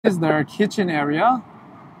Is their kitchen area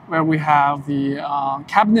where we have the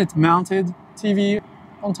cabinet-mounted TV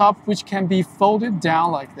on top, which can be folded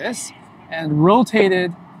down like this and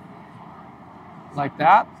rotated like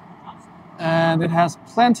that. And it has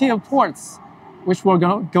plenty of ports, which we're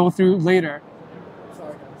going to go through later.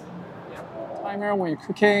 Timer when you're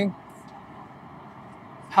cooking,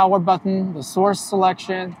 power button, the source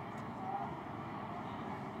selection,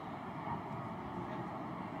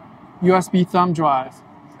 USB thumb drive.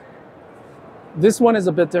 This one is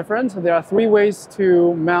a bit different. There are 3 ways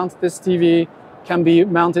to mount this TV. It can be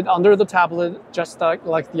mounted under the tablet, just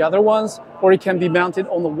like the other ones, or it can be mounted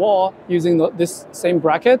on the wall using this same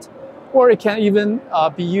bracket, or it can even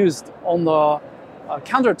be used on the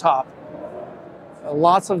countertop.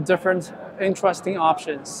 Lots of different interesting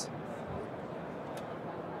options.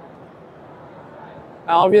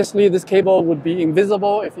 Now, obviously, this cable would be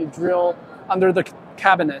invisible if you drill under the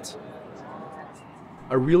cabinet.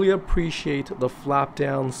 I really appreciate the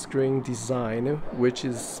flap-down screen design, which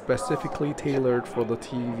is specifically tailored for the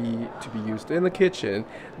TV to be used in the kitchen.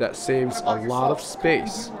 That saves a lot of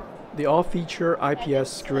space. They all feature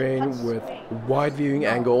IPS screen with wide viewing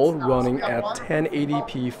angle running at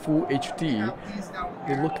 1080p Full HD.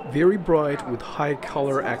 They look very bright with high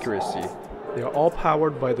color accuracy. They are all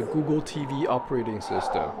powered by the Google TV operating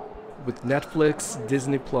system, with Netflix,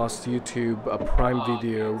 Disney+, YouTube, Prime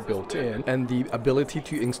Video built in, and the ability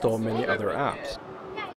to install many other apps.